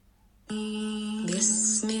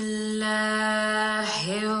بسم الله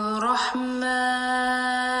الرحمن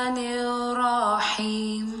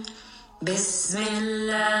الرحيم بسم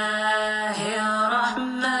الله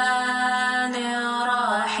الرحمن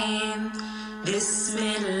الرحيم بسم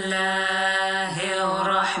الله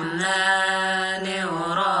الرحمن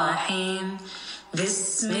الرحيم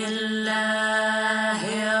بسم الله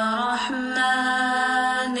الرحمن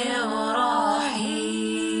الرحيم.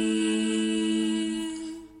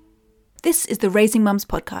 This is the Raising Mums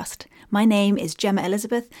podcast. My name is Gemma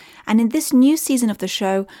Elizabeth, and in this new season of the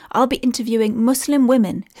show, I'll be interviewing Muslim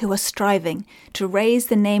women who are striving to raise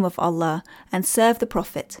the name of Allah and serve the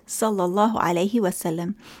Prophet sallallahu alaihi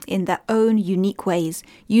wasallam in their own unique ways,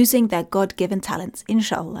 using their God-given talents,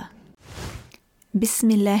 inshallah.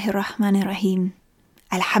 Bismillahir Rahmanir Rahim.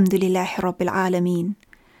 Alhamdulillahi Rabbil Alameen.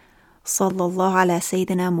 Sallallahu ala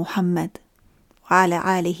Sayyidina Muhammad wa ala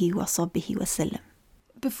alihi wa sahbihi wasallam.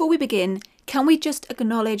 Before we begin, can we just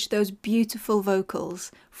acknowledge those beautiful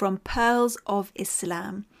vocals from Pearls of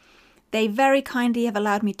Islam? They very kindly have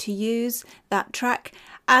allowed me to use that track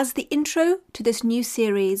as the intro to this new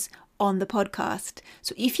series on the podcast.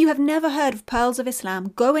 So if you have never heard of Pearls of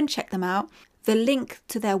Islam, go and check them out. The link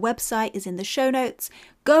to their website is in the show notes.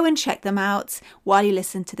 Go and check them out while you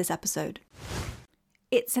listen to this episode.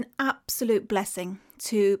 It's an absolute blessing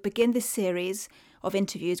to begin this series of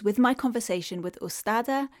interviews with my conversation with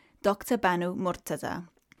Ustadha, Dr. Bano Murtuja.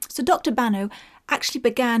 So Dr. Bano actually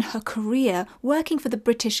began her career working for the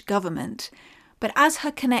British government, but as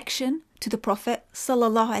her connection to the Prophet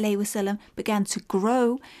sallallahu alaihi wasallam began to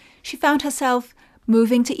grow, she found herself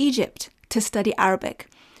moving to Egypt to study Arabic.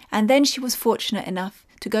 And then she was fortunate enough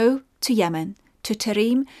to go to Yemen, to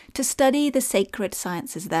Tarim, to study the sacred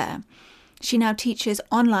sciences there. She now teaches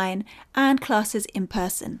online and classes in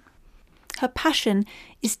person. Her passion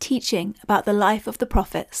is teaching about the life of the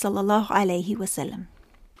Prophet sallallahu alaihi wasallam.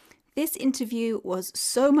 This interview was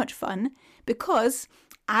so much fun because,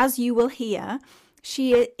 as you will hear,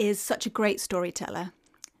 she is such a great storyteller.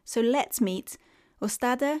 So let's meet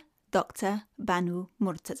Ustadha Dr. Bano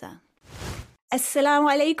Murtuja. Assalamu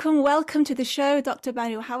alaikum. Welcome to the show, Dr.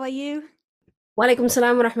 Bano. How are you? Walaikum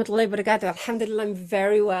salam wa rahmatullahi wa barakatuh. Alhamdulillah, I'm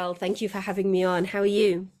very well. Thank you for having me on. How are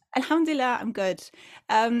you? Alhamdulillah, I'm good.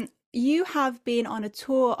 You have been on a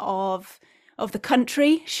tour of the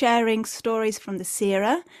country, sharing stories from the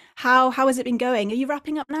seerah. How has it been going? Are you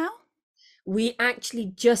wrapping up now? We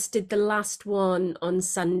actually just did the last one on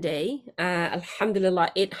Sunday.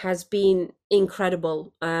 Alhamdulillah, it has been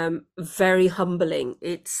incredible, very humbling.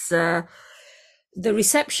 It's the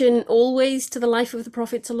reception always to the life of the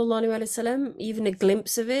Prophet sallallahu alaihi wasallam, even a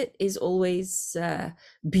glimpse of it is always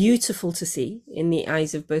beautiful to see in the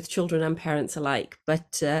eyes of both children and parents alike.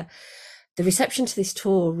 But the reception to this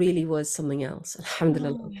tour really was something else.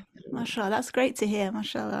 Alhamdulillah. Oh, mashallah, that's great to hear,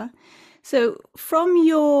 mashallah. So from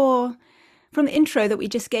the intro that we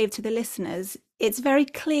just gave to the listeners, it's very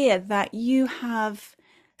clear that you have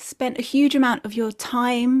spent a huge amount of your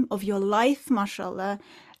time, of your life, mashallah,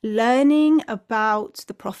 learning about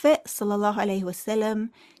the Prophet sallallahu alaihi wasallam,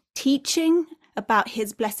 teaching about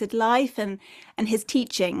his blessed life and his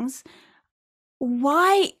teachings.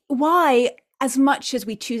 Why, as much as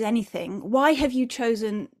we choose anything, why have you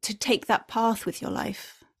chosen to take that path with your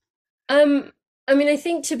life? I mean, I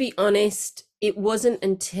think, to be honest, it wasn't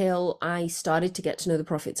until I started to get to know the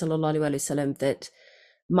Prophet sallallahu alaihi wasallam that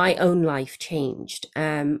my own life changed.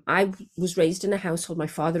 I was raised in a household. My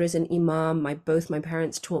father is an imam. Both my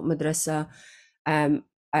parents taught madrasa.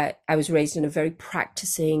 I was raised in a very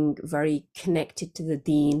practicing, very connected to the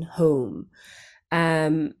deen home.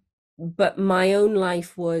 But my own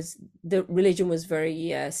life the religion was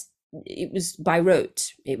very, it was by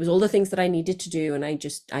rote. It was all the things that I needed to do, and I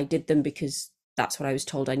did them because that's what I was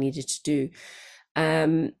told I needed to do.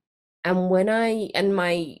 And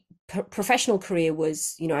my professional career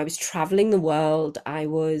was, I was traveling the world. I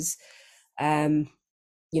was,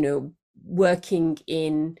 working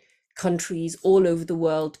in countries all over the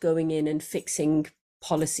world, going in and fixing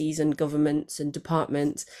policies and governments and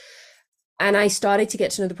departments. And I started to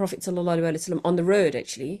get to know the Prophet sallallahu alaihi wasallam on the road,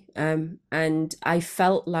 actually. And I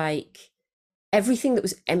felt like everything that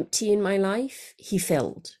was empty in my life, he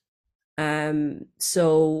filled.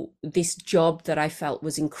 So this job that I felt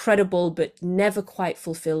was incredible, but never quite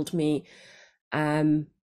fulfilled me.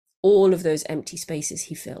 All of those empty spaces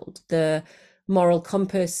he filled. The moral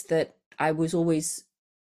compass that I was always,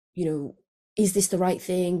 is this the right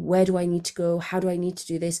thing? Where do I need to go? How do I need to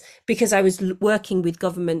do this? Because I was working with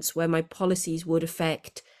governments where my policies would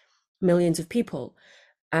affect millions of people.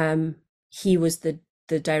 He was the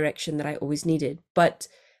direction that I always needed. But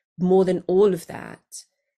more than all of that,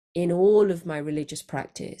 in all of my religious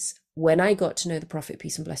practice, when I got to know the Prophet,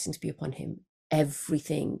 peace and blessings be upon him,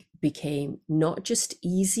 everything became not just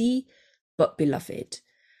easy, but beloved.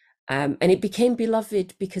 And it became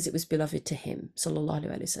beloved because it was beloved to him, sallallahu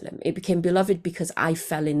alaihi wasallam. It became beloved because I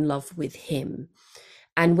fell in love with him.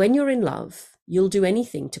 And when you're in love, you'll do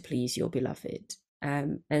anything to please your beloved.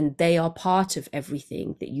 And they are part of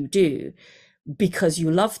everything that you do because you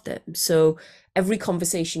love them. So every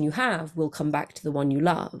conversation you have will come back to the one you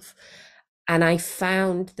love. And I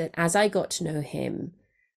found that as I got to know him,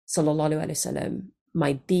 sallallahu alaihi wasallam,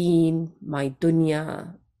 my deen, my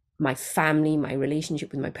dunya, my family, my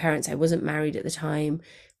relationship with my parents, I wasn't married at the time,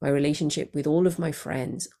 my relationship with all of my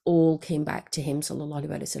friends, all came back to him, sallallahu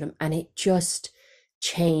alaihi wasallam, and it just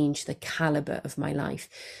changed the caliber of my life.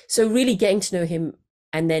 So really getting to know him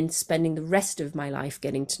and then spending the rest of my life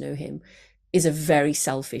getting to know him is a very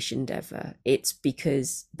selfish endeavor. It's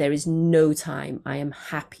because there is no time I am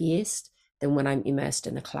happiest than when I'm immersed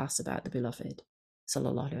in a class about the beloved,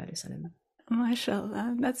 sallallahu alaihi wasallam.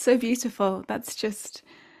 MashaAllah, that's so beautiful. That's just,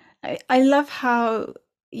 I love how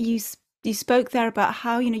you spoke there about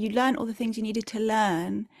how, you learned all the things you needed to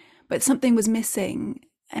learn, but something was missing,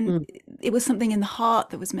 and it was something in the heart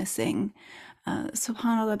that was missing.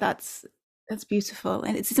 SubhanAllah, that's beautiful,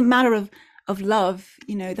 and it's a matter of love.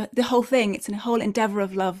 The whole thing. It's a whole endeavor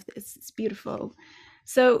of love. It's beautiful.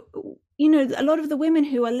 So, a lot of the women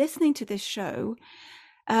who are listening to this show,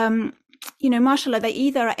 mashallah, they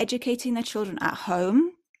either are educating their children at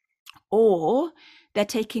home, or they're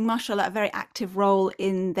taking, mashallah, a very active role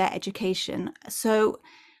in their education. So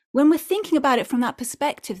when we're thinking about it from that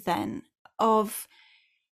perspective then of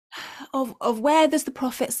where does the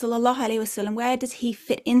Prophet sallallahu alaihi wasallam, where does he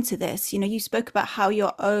fit into this? You spoke about how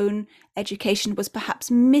your own education was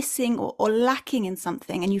perhaps missing or lacking in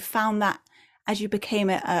something, and you found that as you became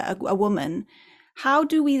a woman. How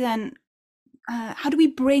do we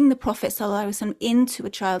bring the Prophet sallallahu alaihi wasallam into a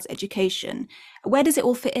child's education? Where does it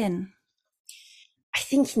all fit in? I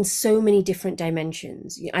think in so many different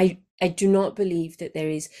dimensions. I do not believe that there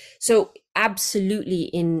is, so absolutely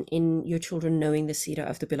in your children knowing the seerah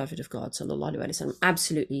of the beloved of God, sallallahu alaihi wasallam,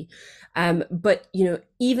 absolutely. But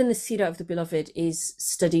even the seerah of the beloved is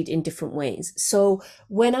studied in different ways. So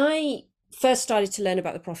when I first started to learn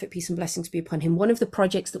about the Prophet, peace and blessings be upon him, one of the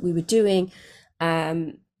projects that we were doing,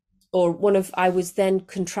 I was then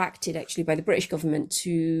contracted actually by the British government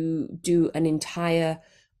to do an entire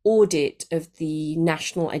audit of the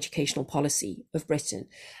national educational policy of Britain.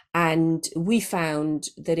 And we found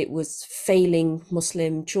that it was failing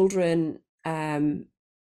Muslim children at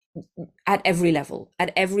every level.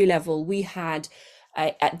 At every level, we had,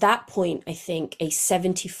 at that point, I think, a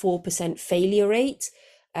 74% failure rate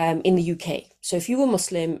in the UK. So if you were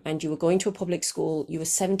Muslim and you were going to a public school, you were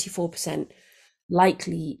 74%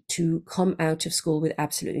 likely to come out of school with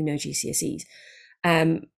absolutely no GCSEs.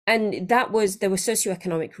 And there were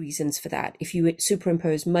socioeconomic reasons for that. If you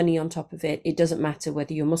superimpose money on top of it, it doesn't matter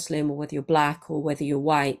whether you're Muslim or whether you're black or whether you're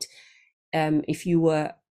white. If you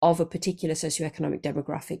were of a particular socioeconomic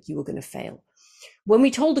demographic, you were going to fail. When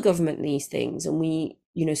we told the government these things and we,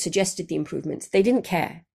 suggested the improvements, they didn't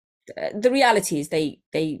care. The reality is they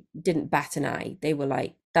didn't bat an eye. They were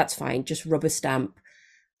like, that's fine, just rubber stamp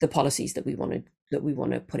the policies that we want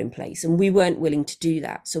to put in place. And we weren't willing to do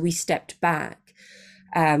that. So we stepped back.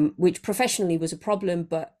 Which professionally was a problem,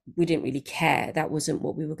 but we didn't really care. That wasn't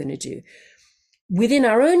what we were going to do. Within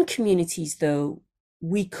our own communities, though,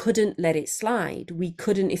 we couldn't let it slide. We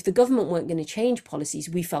couldn't, if the government weren't going to change policies,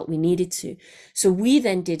 we felt we needed to. So we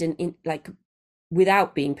then did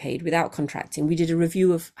without being paid, without contracting, we did a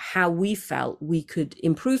review of how we felt we could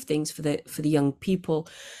improve things for the young people.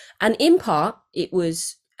 And in part, it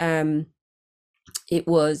was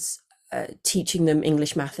teaching them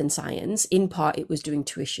English, math, and science. In part, it was doing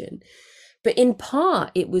tuition. But in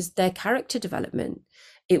part, it was their character development.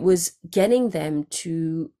 It was getting them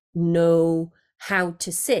to know how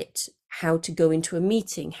to sit, how to go into a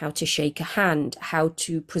meeting, how to shake a hand, how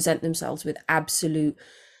to present themselves with absolute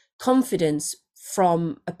confidence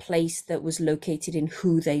from a place that was located in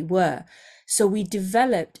who they were. So we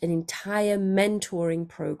developed an entire mentoring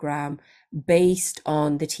program based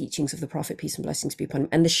on the teachings of the Prophet, peace and blessings be upon him,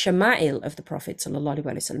 and the shama'il of the Prophet, sallallahu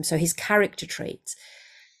alaihi wasallam, so his character traits.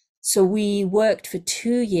 So we worked for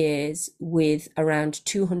 2 years with around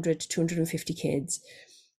 200 to 250 kids,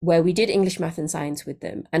 where we did English, math, and science with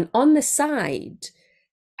them. And on the side,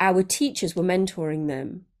 our teachers were mentoring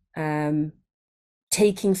them,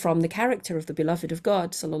 taking from the character of the beloved of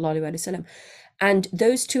God, sallallahu alaihi wasallam. And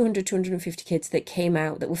those 200, 250 kids that came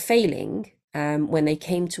out that were failing, when they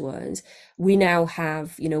came to us. We now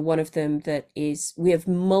have, one of them we have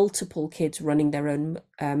multiple kids running their own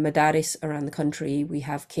madaris around the country. We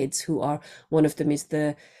have kids one of them is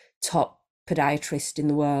the top podiatrist in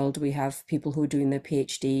the world. We have people who are doing their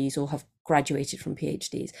PhDs or have graduated from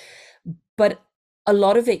PhDs. But a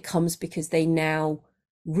lot of it comes because they now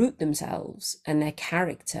root themselves and their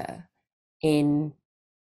character in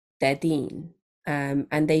their deen.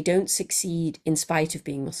 And they don't succeed in spite of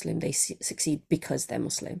being Muslim. They succeed because they're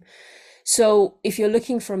Muslim. So if you're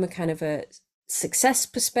looking from a kind of a success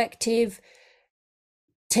perspective,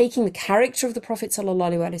 taking the character of the Prophet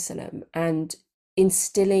sallallahu alaihi wasallam and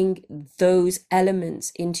instilling those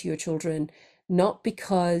elements into your children, not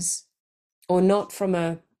because, or not from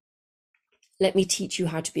a, let me teach you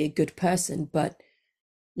how to be a good person, but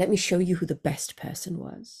let me show you who the best person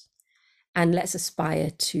was. And let's aspire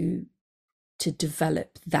to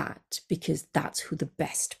develop that, because that's who the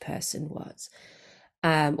best person was,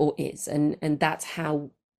 or is. And that's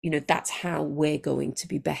how, that's how we're going to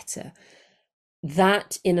be better.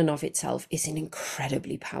 That in and of itself is an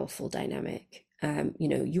incredibly powerful dynamic.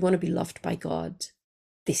 You want to be loved by God.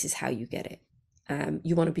 This is how you get it.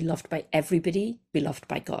 You want to be loved by everybody, be loved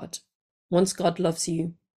by God. Once God loves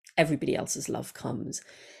you, everybody else's love comes.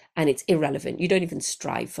 And it's irrelevant. You don't even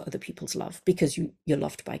strive for other people's love, because you're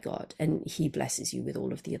loved by God and he blesses you with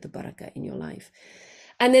all of the other barakah in your life.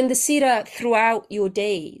 And then the seerah throughout your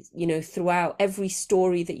days, throughout every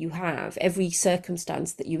story that you have, every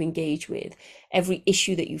circumstance that you engage with, every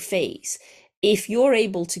issue that you face, if you're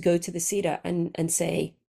able to go to the seerah and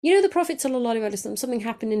say, the Prophet sallallahu alaihi wasallam, something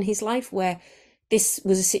happened in his life where this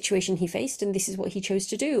was a situation he faced and this is what he chose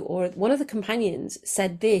to do, or one of the companions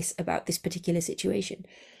said this about this particular situation,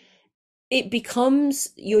 it becomes,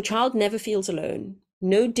 your child never feels alone.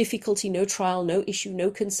 No difficulty, no trial, no issue, no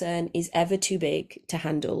concern is ever too big to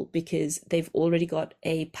handle, because they've already got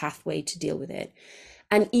a pathway to deal with it.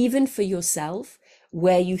 And even for yourself,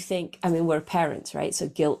 where you think, we're parents, right? So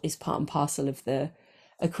guilt is part and parcel of the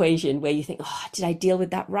equation, where you think, did I deal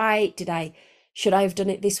with that right? Should I have done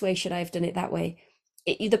it this way? Should I have done it that way?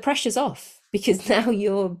 The pressure's off, because now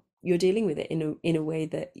you're dealing with it in a way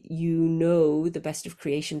that the best of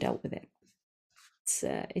creation dealt with it.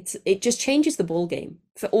 It just changes the ball game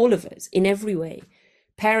for all of us in every way,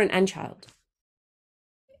 parent and child.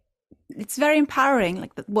 It's very empowering,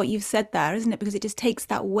 like what you've said there, isn't it? Because it just takes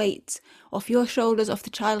that weight off your shoulders, off the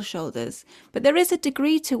child's shoulders. But there is a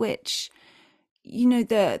degree to which,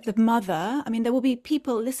 the mother, there will be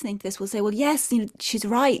people listening to this will say, well, yes, she's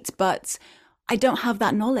right, but I don't have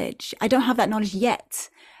that knowledge. I don't have that knowledge yet.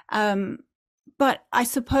 But I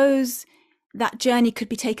suppose that journey could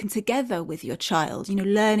be taken together with your child,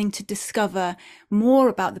 learning to discover more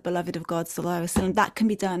about the beloved of God, sallallahu alaihi wasallam. That can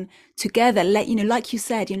be done together. Like you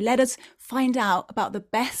said, let us find out about the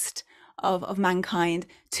best of mankind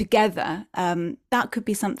together. That could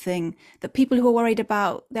be something that people who are worried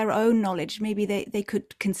about their own knowledge, maybe they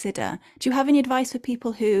could consider. Do you have any advice for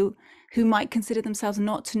people who might consider themselves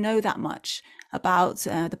not to know that much about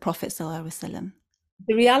the Prophet sallallahu alaihi wasallam?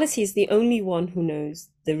 The reality is, the only one who knows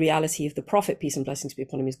the reality of the Prophet, peace and blessings be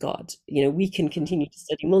upon him, is God. We can continue to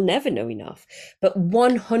study, we'll never know enough. But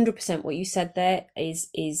 100% what you said there is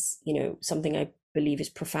something I believe is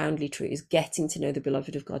profoundly true, is getting to know the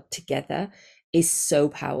beloved of God together is so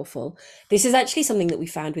powerful. This is actually something that we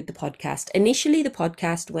found with the podcast. Initially, the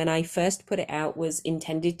podcast, when I first put it out, was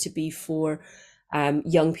intended to be for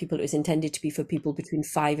young people. It was intended to be for people between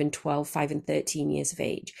 5 and 12, 5 and 13 years of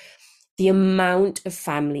age. The amount of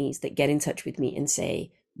families that get in touch with me and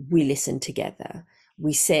say, we listen together,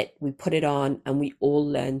 we sit, we put it on, and we all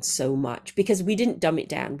learn so much, because we didn't dumb it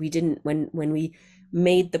down. We didn't, when we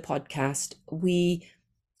made the podcast, we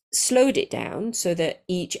slowed it down so that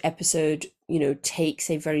each episode, takes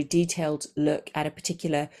a very detailed look at a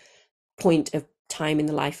particular point of time in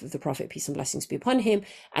the life of the Prophet, peace and blessings be upon him.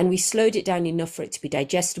 And we slowed it down enough for it to be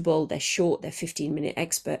digestible. They're short, they're 15-minute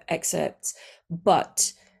excerpts,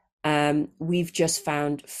 but we've just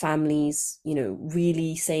found families,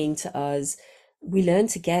 really saying to us, we learn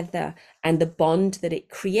together, and the bond that it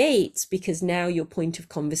creates, because now your point of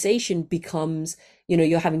conversation becomes,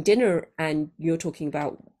 you're having dinner and you're talking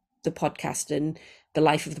about the podcast and the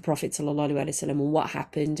life of the Prophet sallallahu alaihi wasallam and what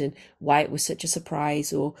happened and why it was such a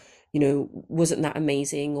surprise, or wasn't that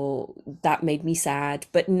amazing, or that made me sad.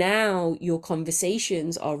 But now your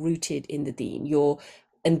conversations are rooted in the deen.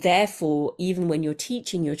 And therefore, even when you're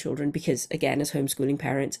teaching your children, because again, as homeschooling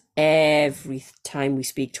parents, every time we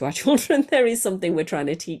speak to our children, there is something we're trying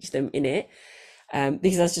to teach them in it,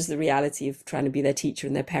 because that's just the reality of trying to be their teacher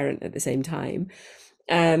and their parent at the same time.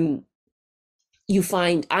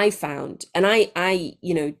 I found, and I,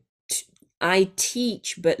 I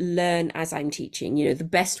teach, but learn as I'm teaching. The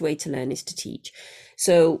best way to learn is to teach.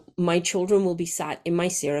 So my children will be sat in my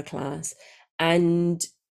Sira class, and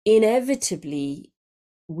inevitably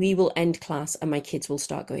we will end class and my kids will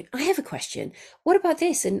start going, I have a question. What about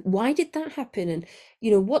this? And why did that happen? And,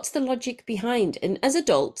 what's the logic behind? And as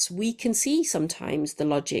adults, we can see sometimes the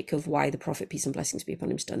logic of why the Prophet, peace and blessings be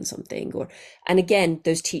upon him, has done something. And again,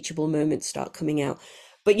 those teachable moments start coming out.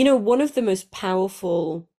 But, one of the most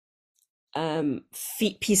powerful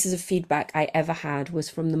pieces of feedback I ever had was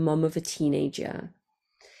from the mum of a teenager.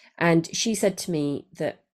 And she said to me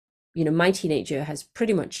that, my teenager has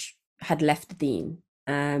pretty much had left the deen.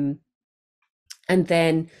 And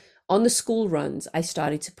then on the school runs, I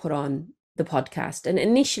started to put on the podcast. And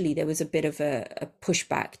initially there was a bit of a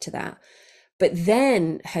pushback to that. But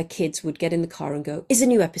then her kids would get in the car and go, is a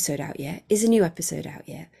new episode out yet? Is a new episode out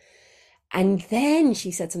yet? And then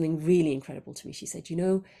she said something really incredible to me. She said,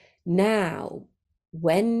 now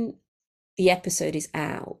when the episode is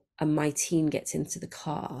out and my teen gets into the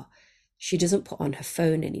car, she doesn't put on her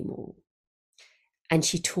phone anymore. And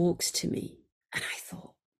she talks to me. And I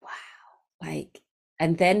thought, wow,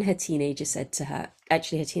 and then her teenager said to her,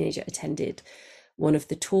 actually her teenager attended one of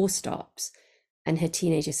the tour stops, and her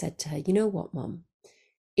teenager said to her, you know what, Mum,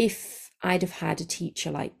 if I'd have had a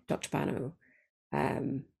teacher like Dr. Bano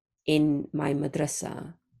in my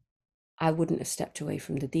madrasa, I wouldn't have stepped away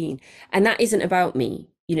from the deen. And that isn't about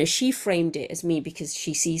me. She framed it as me because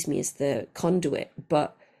she sees me as the conduit,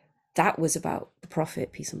 but that was about the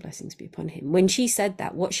Prophet, peace and blessings be upon him. When she said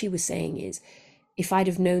that, what she was saying is, if I'd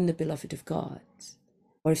have known the beloved of God,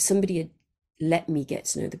 or if somebody had let me get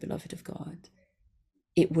to know the beloved of God,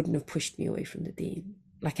 it wouldn't have pushed me away from the deen.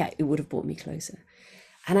 It would have brought me closer.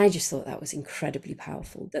 And I just thought that was incredibly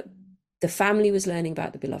powerful, that the family was learning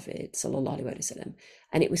about the beloved, sallallahu alaihi wasallam,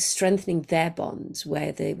 and it was strengthening their bonds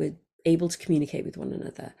where they were able to communicate with one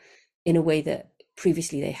another in a way that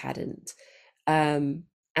previously they hadn't.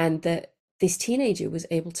 And that this teenager was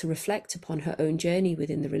able to reflect upon her own journey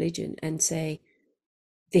within the religion and say,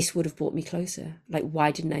 this would have brought me closer.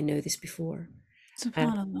 Why didn't I know this before?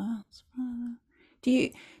 SubhanAllah. SubhanAllah.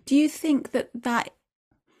 Do you think that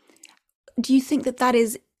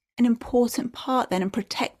is an important part then in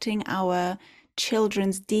protecting our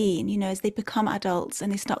children's deen, as they become adults and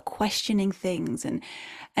they start questioning things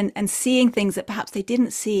and seeing things that perhaps they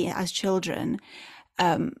didn't see as children,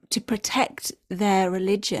 to protect their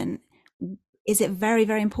religion? Is it very,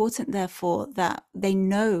 very important, therefore, that they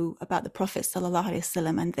know about the Prophet sallallahu alaihi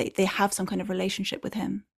wasallam and they have some kind of relationship with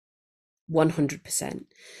him? 100%.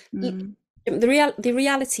 The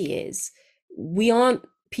reality is, we aren't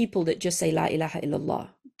people that just say La ilaha illallah.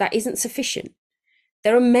 That isn't sufficient.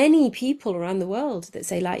 There are many people around the world that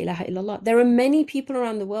say La ilaha illallah. There are many people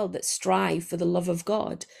around the world that strive for the love of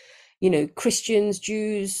God. Christians,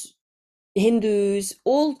 Jews, Hindus,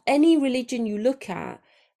 any religion you look at,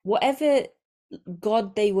 whatever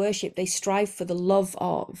God they worship, they strive for the love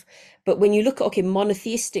of. But when you look at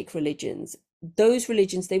monotheistic religions, those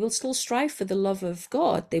religions, they will still strive for the love of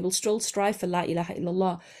God. They will still strive for La ilaha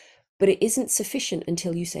illallah. But it isn't sufficient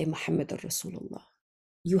until you say Muhammadur Rasulullah.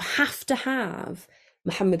 You have to have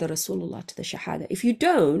Muhammadur Rasulullah to the Shahada. If you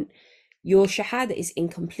don't, your Shahada is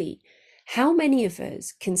incomplete. How many of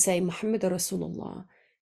us can say Muhammadur Rasulullah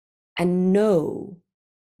and know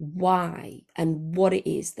why and what it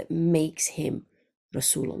is that makes him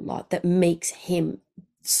Rasulullah, that makes him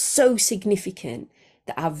so significant,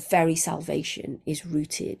 that our very salvation is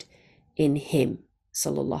rooted in him,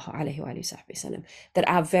 sallallahu alaihi wasallam, that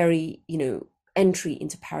our very entry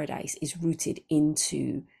into paradise is rooted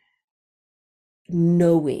into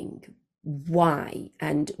knowing why,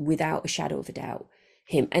 and without a shadow of a doubt,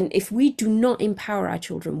 him. And if we do not empower our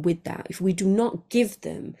children with that, if we do not give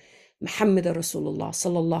them Muhammad Rasulullah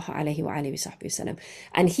sallallahu alayhi wa wasallam,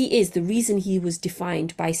 and he is the reason he was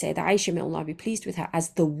defined by Sayyidah Aisha, may Allah be pleased with her, as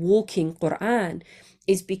the walking Quran,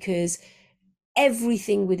 is because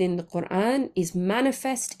everything within the Quran is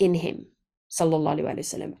manifest in him, sallallahu alayhi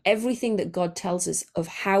wa sallam. Everything that God tells us of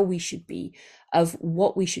how we should be, of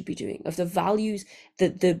what we should be doing, of the values,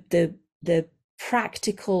 the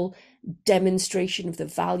practical demonstration of the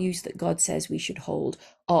values that God says we should hold,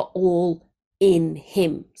 are all in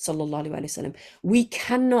him, sallallahu alaihi wasallam. We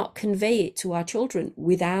cannot convey it to our children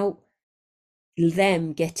without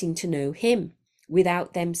them getting to know him,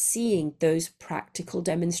 without them seeing those practical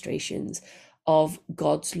demonstrations of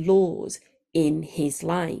God's laws in his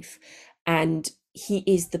life. And he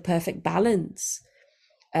is the perfect balance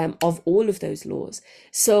of all of those laws.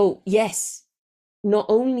 So yes, not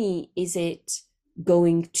only is it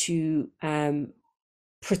going to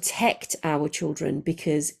protect our children,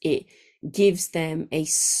 because it gives them a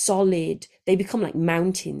solid, they become like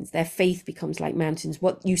mountains. Their faith becomes like mountains.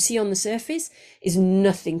 What you see on the surface is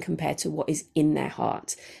nothing compared to what is in their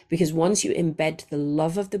heart. Because once you embed the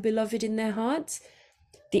love of the beloved in their hearts,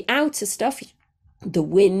 the outer stuff, the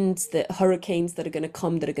winds, the hurricanes that are going to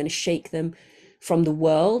come, that are going to shake them from the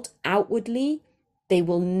world outwardly, they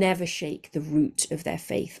will never shake the root of their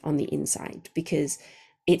faith on the inside, because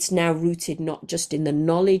it's now rooted not just in the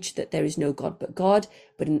knowledge that there is no God but God,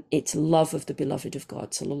 but in its love of the beloved of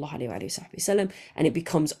God, sallallahu alaihi wasallam, and it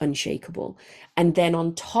becomes unshakable. And then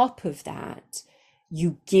on top of that,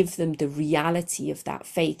 you give them the reality of that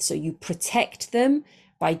faith. So you protect them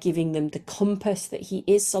by giving them the compass that he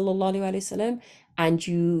is, sallallahu alaihi wasallam, and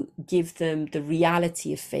you give them the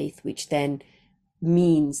reality of faith, which then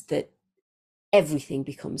means that everything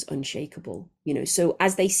becomes unshakable, so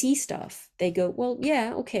as they see stuff, they go, well,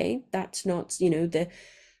 yeah, okay, that's not, the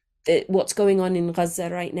what's going on in Gaza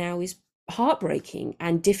right now is heartbreaking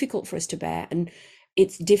and difficult for us to bear, and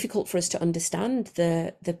it's difficult for us to understand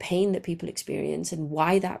the pain that people experience and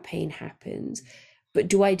why that pain happens. But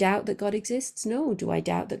do I doubt that God exists? No. Do I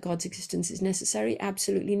doubt that God's existence is necessary?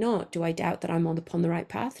 Absolutely not. Do I doubt that I'm upon the right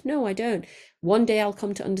path? No, I don't. One day I'll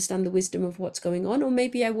come to understand the wisdom of what's going on, or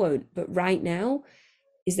maybe I won't. But right now,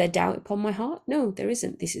 is there doubt upon my heart? No, there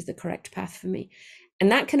isn't. This is the correct path for me. And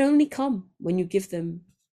that can only come when you give them,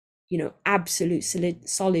 absolute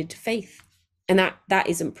solid faith. And that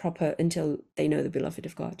isn't proper until they know the beloved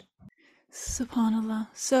of God. SubhanAllah.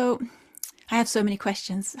 So I have so many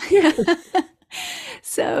questions.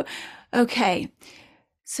 So, okay.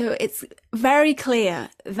 So it's very clear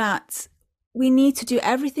that we need to do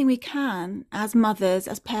everything we can as mothers,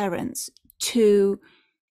 as parents, to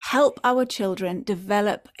help our children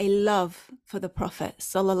develop a love for the Prophet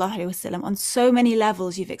sallallahu alaihi wasallam on so many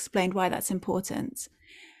levels. You've explained why that's important.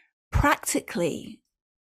 Practically,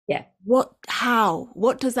 yeah. What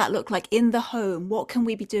does that look like in the home? What can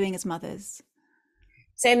we be doing as mothers?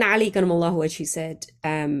 Sayyidina Ali Karamallahu wajhi said,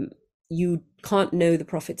 you can't know the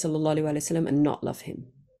Prophet sallallahu alaihi wasallam and not love him.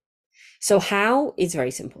 So how is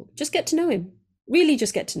very simple. Just get to know him. Really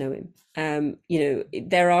just get to know him.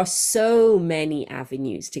 There are so many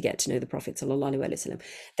avenues to get to know the Prophet sallallahu alaihi wasallam.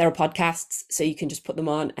 There are podcasts, so you can just put them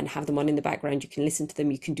on and have them on in the background. You can listen to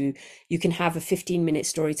them. You can have a 15-minute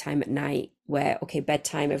story time at night where, okay,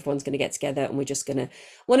 bedtime, everyone's going to get together and we're just going to,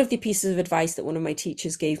 one of the pieces of advice that one of my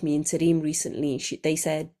teachers gave me in Tareem recently, they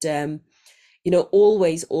said,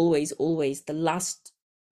 always, the last,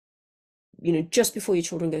 just before your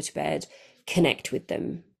children go to bed, connect with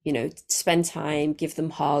them, spend time, give them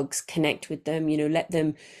hugs, connect with them, let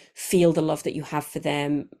them feel the love that you have for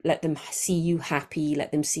them, let them see you happy,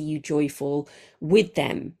 let them see you joyful with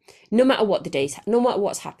them, no matter what the day's, no matter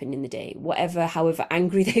what's happened in the day, however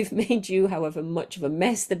angry they've made you, however much of a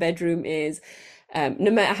mess the bedroom is,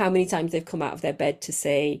 no matter how many times they've come out of their bed to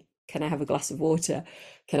say, can I have a glass of water?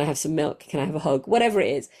 Can I have some milk? Can I have a hug? Whatever it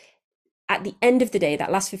is. At the end of the day,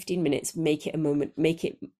 that last 15 minutes, make it a moment, make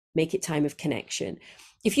it time of connection.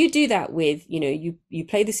 If you do that with, you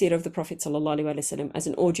play the seerah of the Prophet sallallahu alaihi wasallam as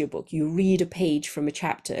an audiobook, you read a page from a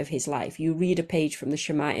chapter of his life, you read a page from the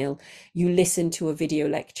Shama'il, you listen to a video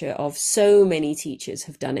lecture of, so many teachers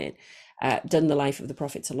have done it, done the life of the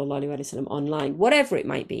Prophet sallallahu alaihi wasallam online, whatever it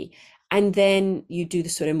might be. And then you do the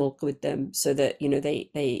Surah Mulk with them so that,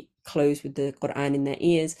 they close with the Quran in their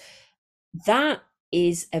ears. That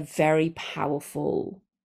is a very powerful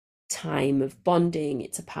time of bonding.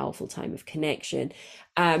 It's a powerful time of connection.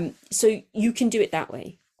 So you can do it that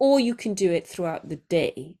way, or you can do it throughout the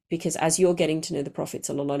day, because as you're getting to know the Prophet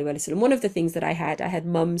sallallahu alaihi wasallam, one of the things that I had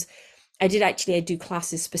mums, I do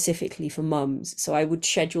classes specifically for mums. So I would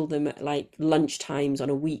schedule them at like lunch times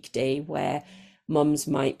on a weekday where mums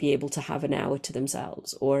might be able to have an hour to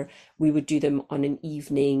themselves, or we would do them on an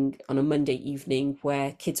evening, on a Monday evening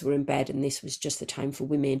where kids were in bed, and this was just the time for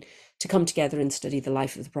women to come together and study the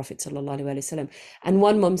life of the Prophet sallallahu alaihi wasallam. And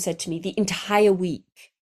one mum said to me, the entire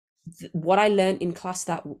week, what I learned in class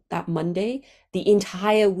that Monday, the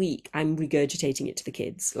entire week I'm regurgitating it to the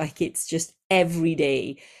kids. Like, it's just every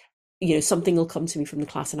day, something will come to me from the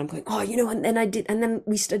class and I'm going, and then I did, and then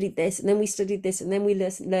we studied this, and then we studied this, and then we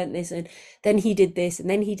learned this, and then he did this, and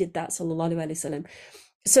then he did that, sallallahu alaihi wasallam.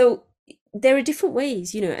 So there are different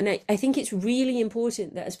ways, and I think it's really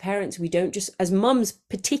important that as parents, we don't just, as mums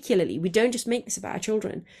particularly, we don't just make this about our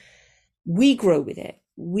children. We grow with it.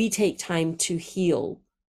 We take time to heal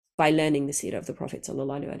by learning the seerah of the Prophet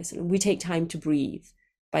sallallahu alaihi wasallam. We take time to breathe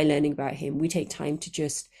by learning about him. We take time to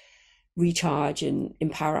just recharge and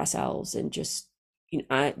empower ourselves and just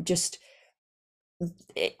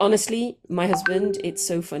Honestly, my husband, it's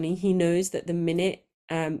so funny. He knows that the minute,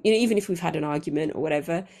 even if we've had an argument or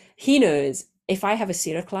whatever, he knows if I have a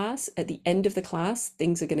Sira class, at the end of the class,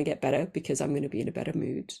 things are going to get better because I'm going to be in a better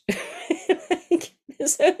mood. Like,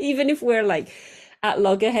 so even if we're like at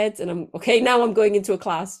loggerheads and I'm okay, now I'm going into a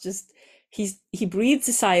class, just he breathes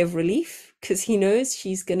a sigh of relief because he knows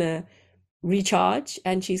she's gonna recharge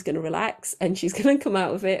and she's gonna relax and she's gonna come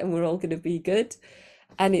out of it and we're all gonna be good.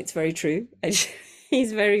 And it's very true. And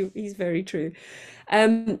he's very true.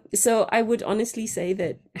 So I would honestly say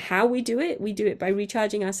that how we do it by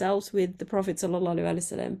recharging ourselves with the Prophet sallallahu alaihi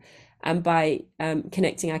wasallam, and by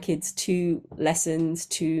connecting our kids to lessons,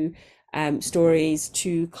 to stories,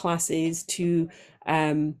 to classes, to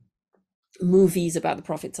um, movies about the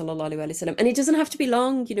Prophet sallallahu alaihi wasallam. And it doesn't have to be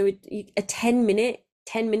long. A 10 minute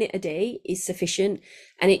a day is sufficient,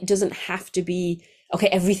 and it doesn't have to be okay.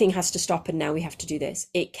 Everything has to stop, and now we have to do this.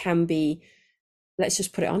 It can be, let's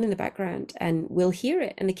just put it on in the background and we'll hear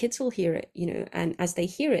it and the kids will hear it, and as they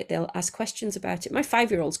hear it, they'll ask questions about it. My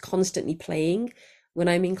 5-year-old's constantly playing when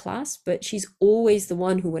I'm in class, but she's always the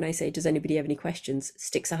one who, when I say, does anybody have any questions,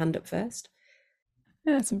 sticks her hand up first.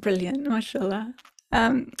 That's brilliant, mashallah.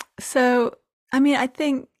 So, I mean, I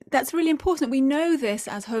think that's really important. We know this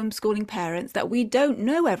as homeschooling parents, that we don't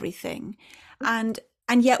know everything, and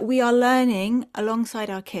yet we are learning alongside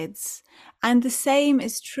our kids. And the same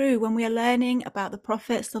is true when we are learning about the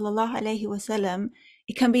Prophet sallallahu alaihi wasallam.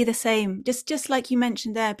 It can be the same, just like you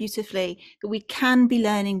mentioned there beautifully, that we can be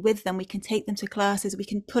learning with them. We can take them to classes. We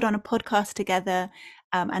can put on a podcast together,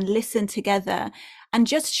 and listen together, and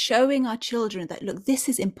just showing our children that, look, this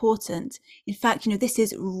is important. In fact, this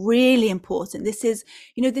is really important. This is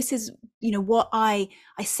what I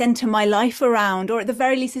center my life around, or at the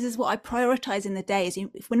very least, this is what I prioritize in the day. Is,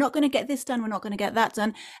 if we're not going to get this done, we're not going to get that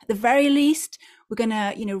done. At the very least, we're going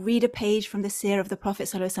to, read a page from the seerah of the Prophet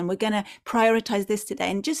sallallahu alaihi wasallam. We're going to prioritize this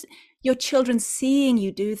today. And just your children seeing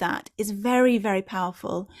you do that is very, very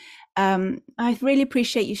powerful. I really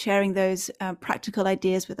appreciate you sharing those practical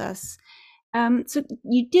ideas with us. So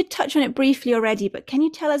you did touch on it briefly already, but can you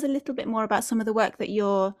tell us a little bit more about some of the work that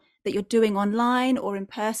you're doing online or in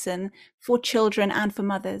person for children and for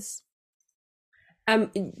mothers?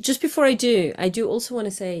 Just before I do also want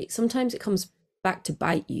to say, sometimes it comes back to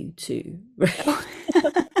bite you too, right?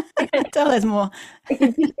 Tell us more.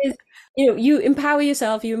 Because, you empower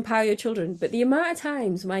yourself, you empower your children, but the amount of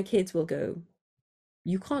times my kids will go,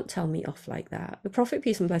 you can't tell me off like that. The Prophet,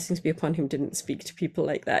 peace and blessings be upon him, didn't speak to people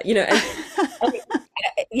like that,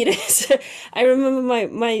 so I remember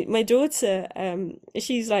my daughter,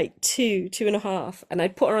 she's like two and a half, and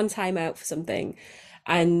I'd put her on timeout for something,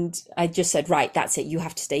 and I just said, right, that's it, you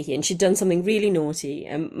have to stay here. And she'd done something really naughty,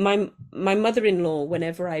 and my mother-in-law,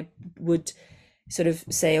 whenever I would sort of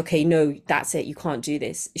say, okay, no, that's it, you can't do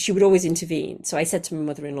this, she would always intervene. So I said to my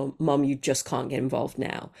mother-in-law, Mom, you just can't get involved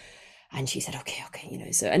now. And she said, okay,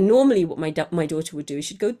 so, and normally what my daughter would do is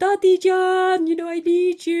she'd go, Daddy Jan, I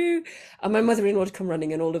need you. And my mother-in-law would come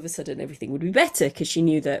running, and all of a sudden everything would be better, because she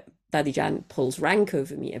knew that Daddy Jan pulls rank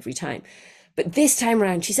over me every time. But this time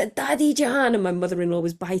around, she said, Daddy Jan, and my mother-in-law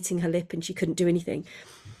was biting her lip and she couldn't do anything.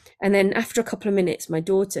 And then after a couple of minutes, my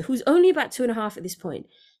daughter, who's only about 2.5 at this point,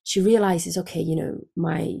 she realizes, okay,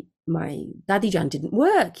 my Daddy Jan didn't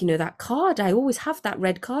work. That card, I always have that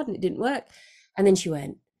red card and it didn't work. And then she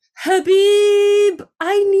went, Habib,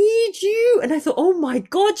 I need you. And I thought, oh my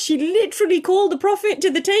God, she literally called the Prophet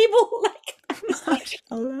to the table.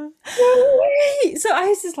 No way. So I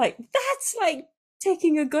was just like, that's like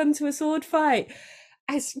taking a gun to a sword fight.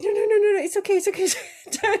 I said, no, it's okay.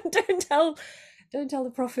 Don't tell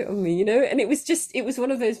the Prophet on me, And it was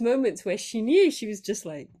one of those moments where she knew. She was just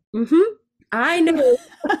like, I know.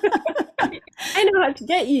 I know how to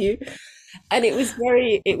get you. And it was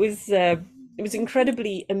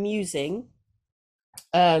incredibly amusing,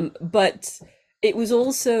 but it was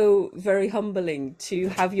also very humbling to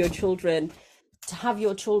have your children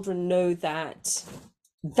know that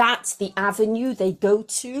that's the avenue they go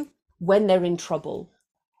to when they're in trouble.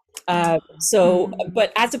 But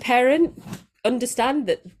as a parent, understand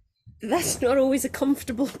that that's not always a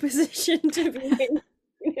comfortable position to be in,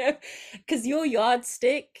 because your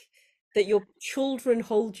yardstick that your children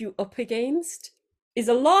hold you up against is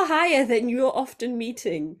a lot higher than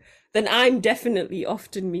I'm definitely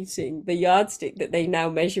often meeting. The yardstick that they now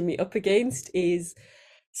measure me up against is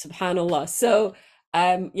subhanallah. So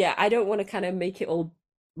I don't want to kind of make it all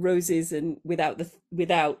roses and without the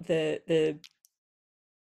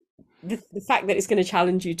fact that it's going to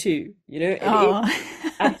challenge you too, it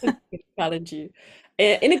absolutely challenge you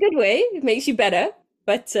in a good way. It makes you better,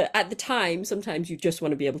 But at the time, sometimes you just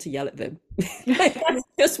want to be able to yell at them. Like, that's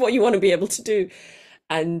just what you want to be able to do.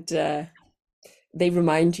 And they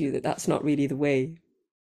remind you that that's not really the way.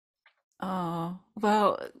 Oh,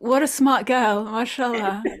 well, what a smart girl.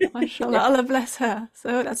 MashaAllah. MashaAllah. Allah bless her.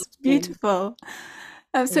 So that's beautiful.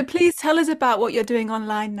 So please tell us about what you're doing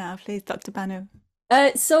online now, please, Dr. Bano.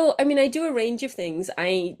 So, I mean, I do a range of things.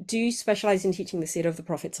 I do specialize in teaching the seerah of the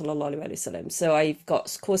Prophet sallallahu alaihi wasallam. So I've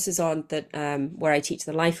got courses on that where I teach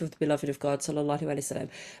the life of the beloved of God sallallahu alaihi wasallam.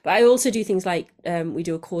 But I also do things like we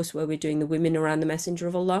do a course where we're doing the women around the Messenger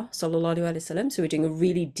of Allah sallallahu alaihi wasallam. So we're doing a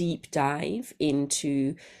really deep dive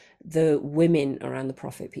into the women around the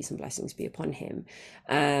Prophet, peace and blessings be upon him.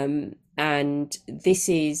 And this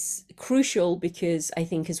is crucial because I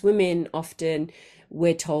think as women often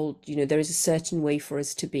we're told, you know, there is a certain way for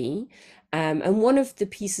us to be. And one of the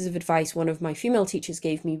pieces of advice one of my female teachers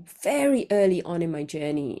gave me very early on in my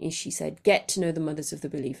journey is she said, get to know the mothers of the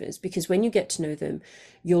believers, because when you get to know them,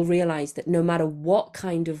 you'll realize that no matter what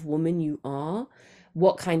kind of woman you are,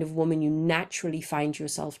 what kind of woman you naturally find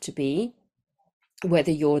yourself to be,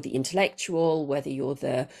 whether you're the intellectual, whether you're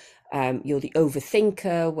the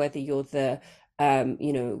overthinker, whether you're the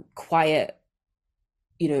quiet,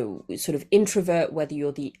 sort of introvert, whether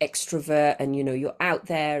you're the extrovert and you're out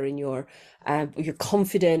there and you're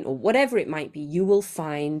confident or whatever it might be, you will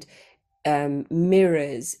find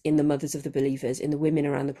mirrors in the mothers of the believers, in the women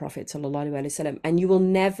around the Prophet sallallahu alaihi wasallam, and you will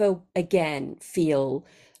never again feel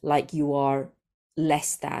like you are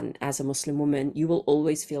less than as a Muslim woman. You will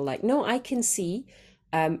always feel like, no, I can see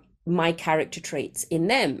my character traits in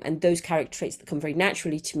them, and those character traits that come very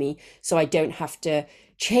naturally to me, so I don't have to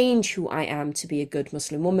change who I am to be a good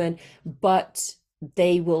Muslim woman, but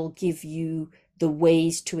they will give you the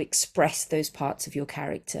ways to express those parts of your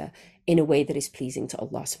character in a way that is pleasing to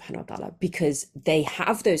Allah subhanahu wa ta'ala, because they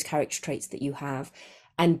have those character traits that you have,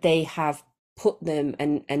 and they have put them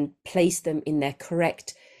and placed them in their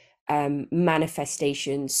correct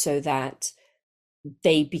manifestations so that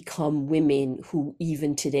they become women who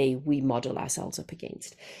even today we model ourselves up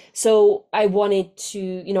against. So I wanted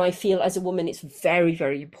to, I feel as a woman, it's very,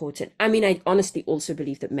 very important. I mean, I honestly also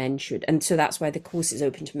believe that men should. And so that's why the course is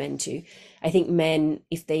open to men too. I think men,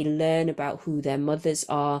 if they learn about who their mothers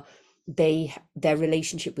are, their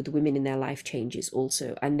relationship with the women in their life changes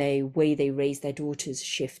also. And the way they raise their daughters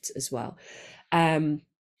shifts as well.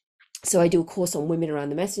 So I do a course on women around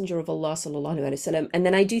the Messenger of Allah sallallahu alaihi wasallam, and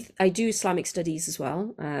then I do Islamic studies as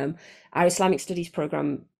well. Our Islamic studies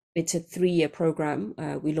program, it's a 3-year program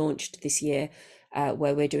we launched this year,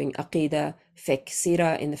 where we're doing Aqidah, Fiqh,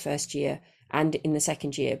 Sirah in the first year and in the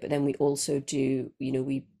second year. But then we also do,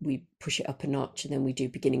 we push it up a notch, and then we do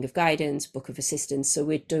Beginning of Guidance, Book of Assistance. So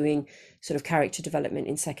we're doing sort of character development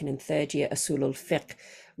in second and third year, Usul al-Fiqh,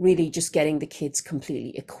 really just getting the kids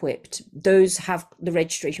completely equipped. Those have the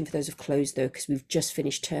registration for those have closed though, because we've just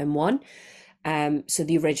finished term 1. So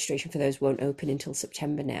the registration for those won't open until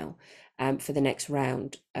September now, for the next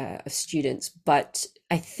round of students. But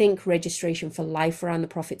I think registration for Life Around the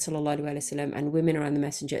Prophet sallallahu alaihi wasallam and Women Around the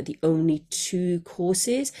Messenger are the only 2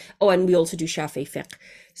 courses. Oh, and we also do Shafi'i Fiqh.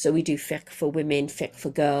 So we do Fiqh for women, Fiqh for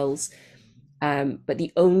girls. But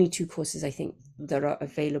the only 2 courses I think that are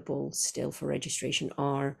available still for registration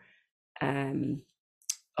are the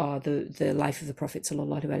Life of the Prophet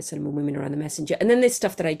sallallahu alaihi wasallam and Women Around the Messenger. And then there's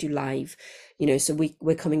stuff that I do live, so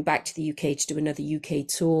we're coming back to the UK to do another UK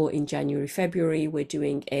tour in January, February. We're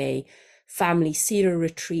doing a family seerah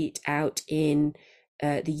retreat out in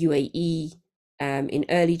the UAE in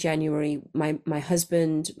early January. My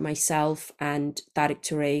husband, myself, and Tariq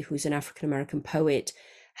Touré, who's an African-American poet,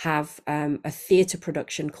 have a theatre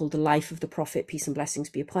production called The Life of the Prophet, peace and blessings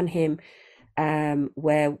be upon him,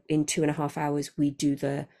 where in 2.5 hours we do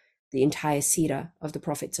the entire seerah of the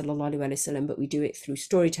Prophet sallallahu alaihi wasallam, but we do it through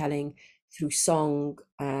storytelling, through song,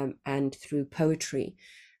 and through poetry,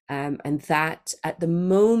 and that at the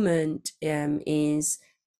moment is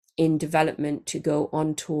in development to go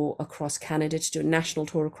on tour across Canada, to do a national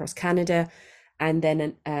tour across Canada, and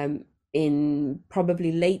then in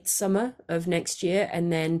probably late summer of next year,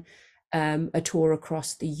 and then a tour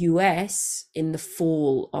across the US in the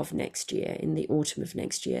fall of next year, in the autumn of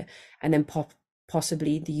next year, and then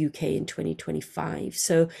possibly the UK in 2025.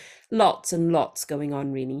 So lots and lots going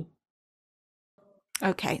on, really.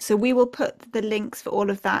 Okay, so we will put the links for all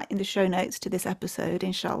of that in the show notes to this episode,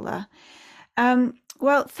 inshallah.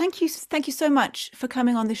 Well, thank you so much for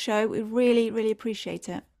coming on the show. We really, really appreciate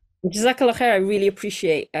it. Jazakallah khair. I really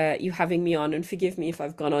appreciate you having me on, and forgive me if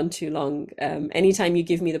I've gone on too long. Anytime you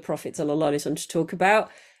give me the Prophet sallallahu alaihi wasallam to talk about,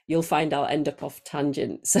 you'll find I'll end up off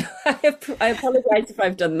tangent. So I apologize if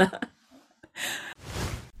I've done that.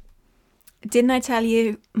 Didn't I tell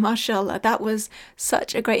you, mashallah, that was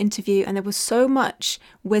such a great interview, and there was so much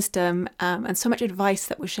wisdom and so much advice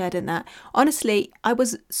that was shared in that. Honestly, I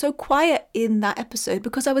was so quiet in that episode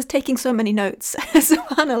because I was taking so many notes,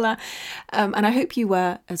 subhanallah, and I hope you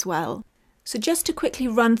were as well. So just to quickly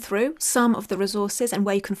run through some of the resources and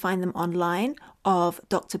where you can find them online of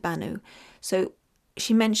Dr. Bano. So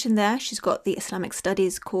she mentioned there, she's got the Islamic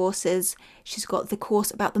Studies courses, she's got the course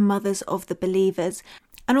about the mothers of the believers,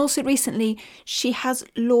 and also recently she has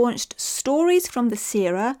launched Stories from the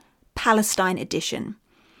Seerah Palestine edition,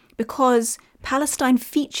 because Palestine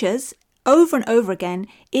features over and over again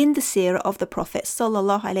in the Seerah of the Prophet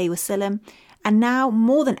sallallahu alaihi wasallam, and now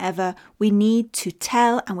more than ever we need to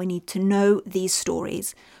tell and we need to know these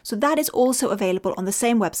stories. So that is also available on the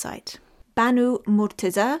same website,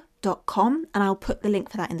 banumurtuja.com, and I'll put the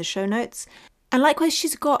link for that in the show notes. And likewise,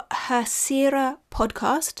 she's got her Seerah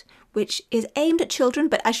podcast, which is aimed at children,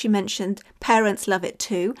 but as she mentioned, parents love it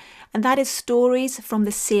too. And that is Stories from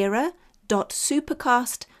the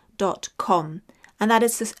Seerah.supercast.com. And that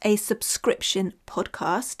is a subscription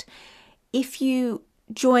podcast. If you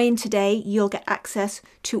join today, you'll get access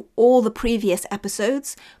to all the previous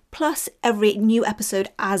episodes, plus every new episode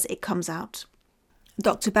as it comes out.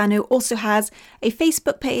 Dr. Bano also has a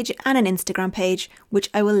Facebook page and an Instagram page, which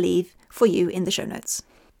I will leave for you in the show notes.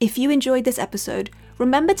 If you enjoyed this episode,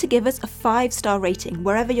 remember to give us a 5-star rating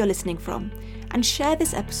wherever you're listening from, and share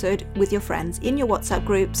this episode with your friends in your WhatsApp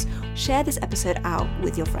groups. Share this episode out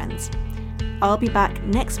with your friends. I'll be back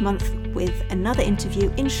next month with another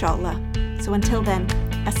interview, inshallah. So until then,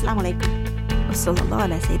 Assalamu alaikum. Wa sallallahu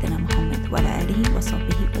ala Sayyidina Muhammad wa ala alihi wa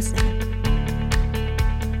sahbihi wa sallam.